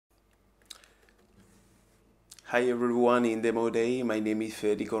Hi everyone in DemoDay, my name is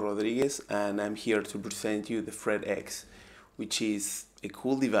Federico Rodriguez and I'm here to present you the FRETX, which is a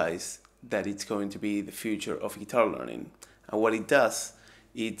cool device that it's going to be the future of guitar learning. And what it does,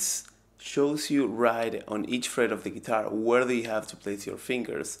 it shows you right on each fret of the guitar where do you have to place your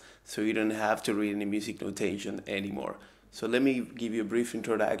fingers so you don't have to read any music notation anymore. So let me give you a brief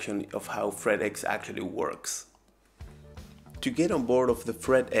introduction of how FRETX actually works. To get on board of the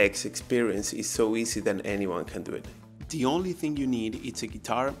FRETX experience is so easy that anyone can do it. The only thing you need is a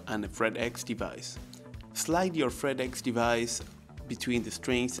guitar and a FRETX device. Slide your FRETX device between the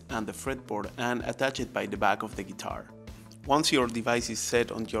strings and the fretboard and attach it by the back of the guitar. Once your device is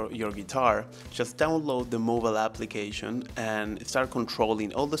set on your guitar, just download the mobile application and start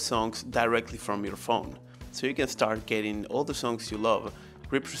controlling all the songs directly from your phone. So you can start getting all the songs you love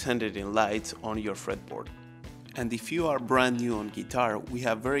represented in lights on your fretboard. And if you are brand new on guitar, we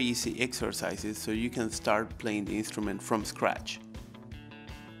have very easy exercises so you can start playing the instrument from scratch.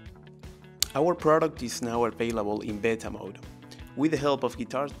 Our product is now available in beta mode. With the help of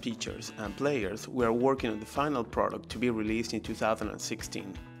guitar teachers and players, we are working on the final product to be released in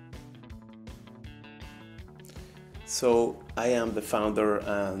 2016. So I am the founder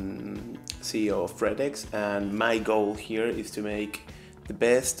and CEO of FRETX, and my goal here is to make the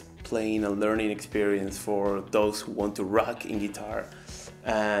best playing and learning experience for those who want to rock in guitar,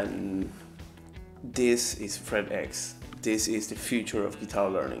 and this is FRETX. This is the future of guitar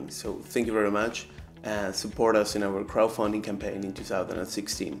learning. So thank you very much and support us in our crowdfunding campaign in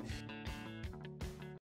 2016.